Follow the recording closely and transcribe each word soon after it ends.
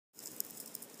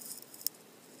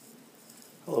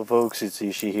Hello folks, it's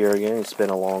Ishii here again. It's been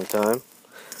a long time.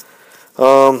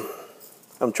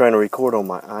 I'm trying to record on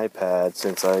my iPad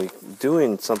since I'm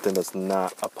doing something that's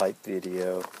not a pipe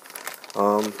video.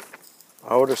 I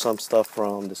ordered some stuff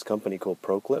from this company called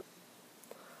ProClip.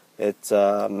 It's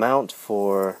a mount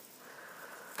for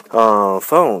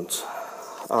phones.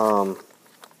 I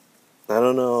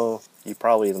don't know,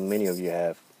 many of you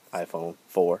have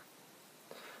iPhone4.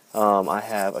 I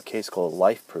have a case called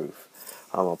LifeProof.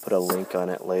 I'll put a link on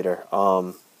it later.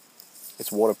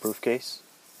 It's a waterproof case,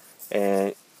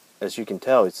 and as you can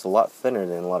tell, it's a lot thinner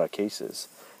than a lot of cases.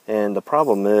 And the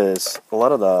problem is, a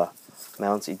lot of the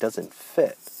mounts, it doesn't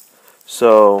fit.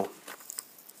 So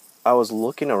I was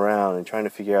looking around and trying to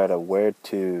figure out where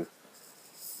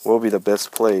will be the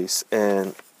best place,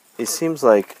 and it seems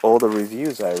like all the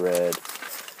reviews I read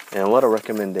and a lot of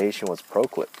recommendation was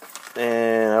ProClip.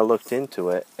 And I looked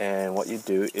into it, and what you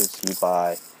do is you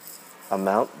buy a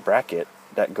mount bracket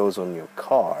that goes on your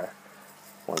car.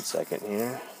 One second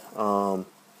here.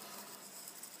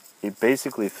 It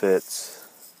basically fits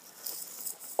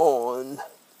on,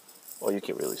 well, you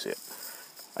can't really see it.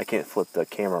 I can't flip the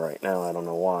camera right now, I don't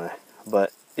know why.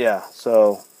 But yeah,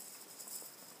 so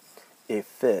it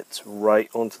fits right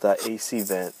onto that AC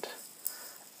vent,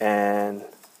 and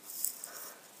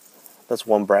that's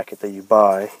one bracket that you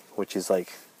buy, which is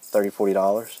like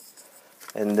 $30-$40.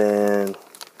 And then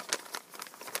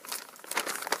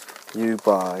you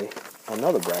buy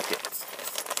another bracket,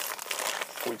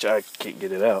 which I can't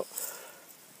get it out,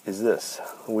 is this,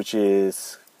 which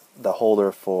is the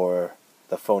holder for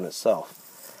the phone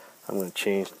itself. I'm going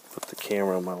to put the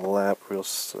camera on my lap real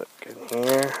second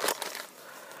here.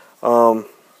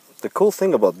 The cool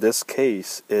thing about this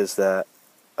case is that,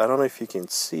 I don't know if you can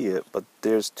see it, but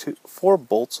there's 4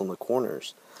 bolts on the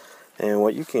corners. And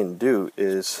what you can do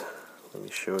is, let me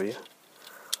show you,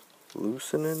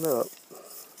 loosen it up.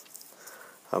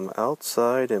 I'm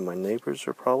outside and my neighbors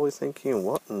are probably thinking,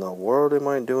 what in the world am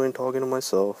I doing talking to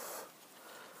myself?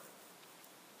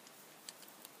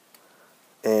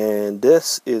 And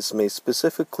this is made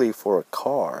specifically for a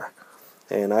car.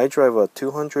 And I drive a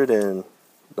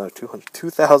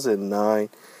 2009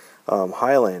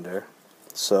 Highlander.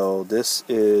 So this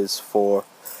is for,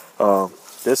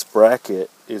 this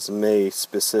bracket is made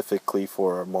specifically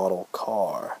for a model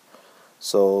car.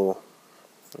 So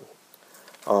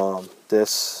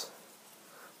this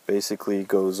basically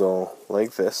goes on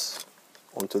like this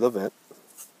onto the vent,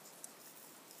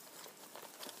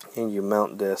 and you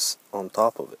mount this on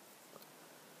top of it,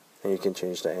 and you can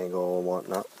change the angle and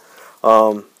whatnot.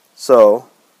 So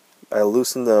I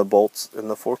loosen the bolts in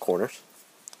the 4 corners,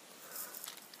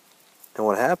 and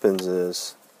what happens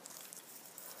is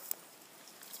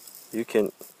you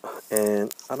can,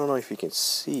 and I don't know if you can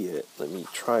see it, let me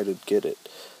try to get it.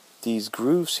 These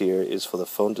grooves here is for the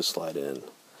phone to slide in.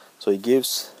 So it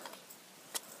gives,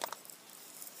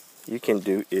 you can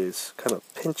do is kind of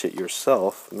pinch it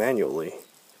yourself manually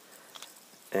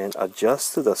and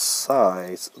adjust to the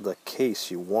size of the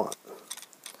case you want,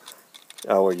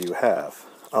 or you have.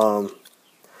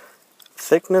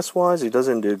 Thickness wise, it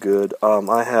doesn't do good.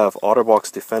 I have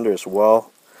OtterBox Defender as well.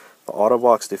 The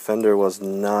OtterBox Defender was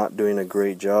not doing a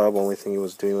great job. Only thing it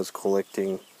was doing was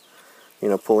collecting,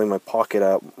 pulling my pocket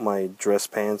out, my dress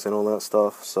pants and all that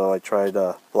stuff. So I tried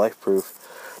LifeProof.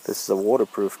 This is a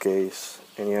waterproof case,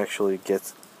 and you actually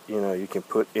get, you can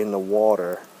put in the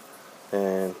water,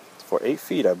 and for 8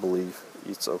 feet, I believe,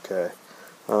 it's okay.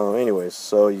 Anyways,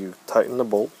 so you tighten the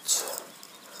bolts,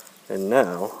 and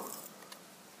now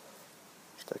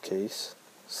the case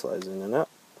slides in and out.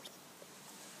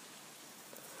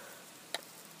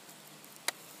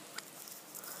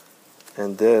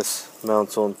 And this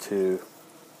mounts onto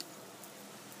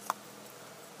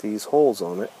these holes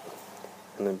on it,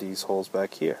 and then these holes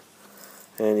back here.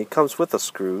 And it comes with the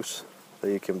screws that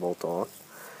you can bolt on.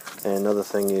 And another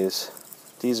thing is,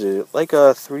 these are like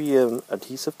 3M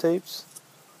adhesive tapes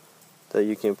that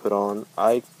you can put on.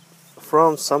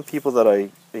 From some people that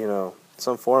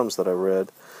some forums that I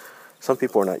read, some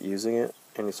people are not using it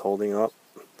and it's holding up.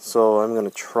 So I'm going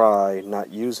to try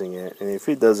not using it, and if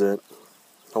it doesn't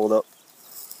hold up,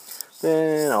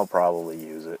 then I'll probably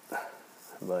use it.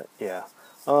 But yeah,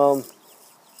 I'm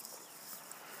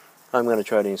going to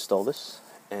try to install this,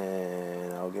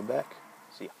 and I'll get back.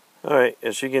 See ya. Alright,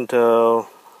 as you can tell,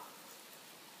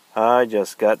 I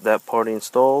just got that part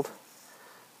installed.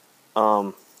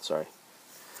 Sorry.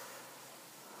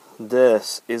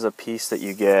 This is a piece that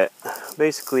you get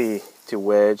basically to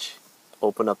wedge,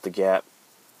 open up the gap,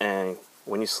 and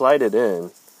when you slide it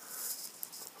in,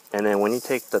 and then when you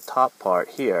take the top part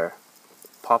here,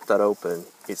 pop that open,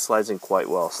 it slides in quite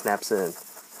well, snaps in.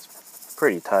 It's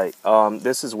pretty tight.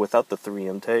 This is without the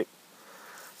 3M tape.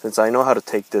 Since I know how to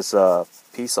take this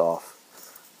piece off,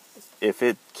 if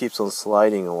it keeps on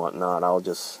sliding and whatnot, I'll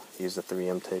just use the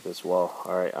 3M tape as well.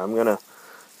 Alright, I'm gonna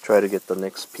try to get the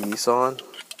next piece on.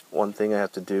 One thing I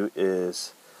have to do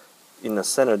is, in the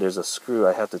center there's a screw.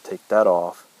 I have to take that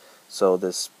off so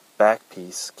this back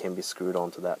piece can be screwed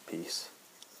onto that piece.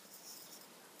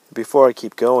 Before I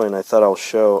keep going, I thought I'll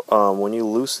show when you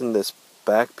loosen this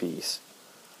back piece,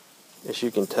 as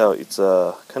you can tell, it's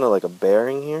kind of like a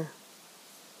bearing here,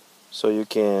 so you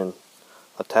can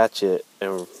attach it,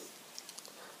 and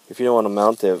if you don't want to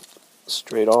mount it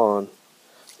straight on,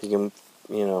 you can,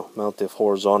 you know, mount it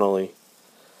horizontally,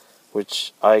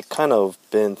 which I kind of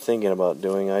been thinking about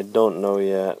doing. I don't know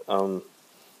yet.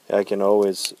 I can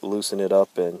always loosen it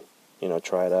up and, you know,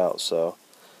 try it out. So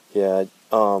yeah,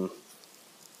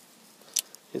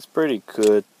 it's pretty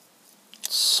good,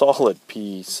 solid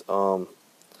piece.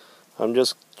 I'm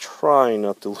just trying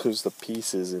not to lose the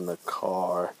pieces in the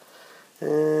car,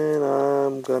 and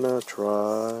I'm gonna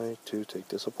try to take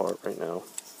this apart right now.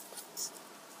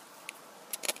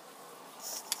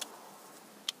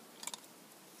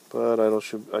 But I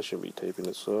should be taping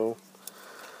it, so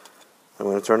I'm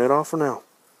gonna turn it off for now.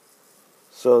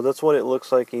 So that's what it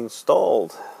looks like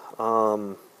installed.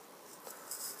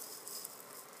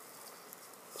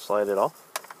 Slide it off.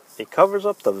 It covers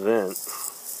up the vent,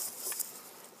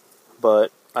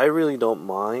 but I really don't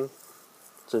mind,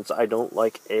 since I don't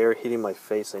like air hitting my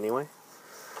face anyway.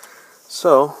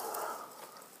 So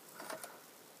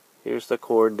here's the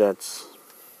cord that's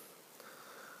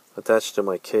attached to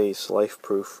my case,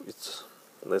 life-proof. It's,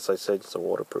 as I said, it's a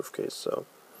waterproof case. So,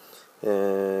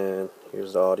 and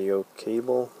here's the audio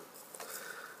cable.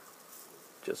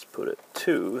 Just put it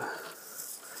to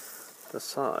the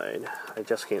side. I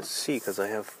just can't see because I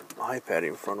have my iPad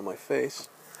in front of my face.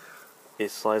 It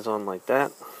slides on like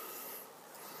that.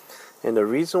 And the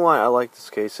reason why I like this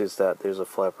case is that there's a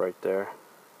flap right there.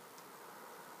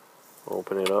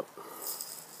 Open it up,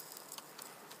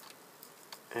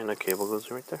 and the cable goes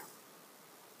right there.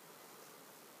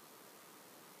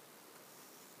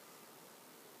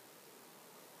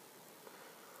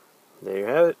 There you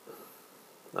have it.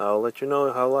 I'll let you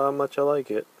know how much I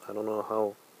like it. I don't know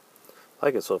how I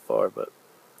like it so far, but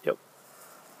yep.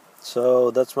 So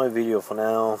that's my video for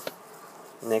now.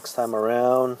 Next time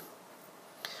around,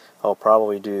 I'll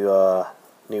probably do a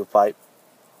new pipe,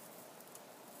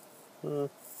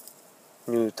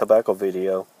 new tobacco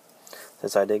video,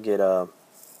 since I did get I'm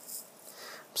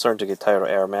starting to get tired of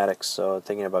aromatics, so I'm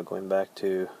thinking about going back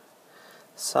to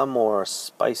some more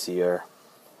spicier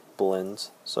blends.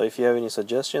 So if you have any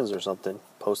suggestions or something,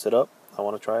 post it up. I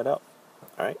want to try it out.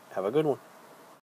 Alright, have a good one.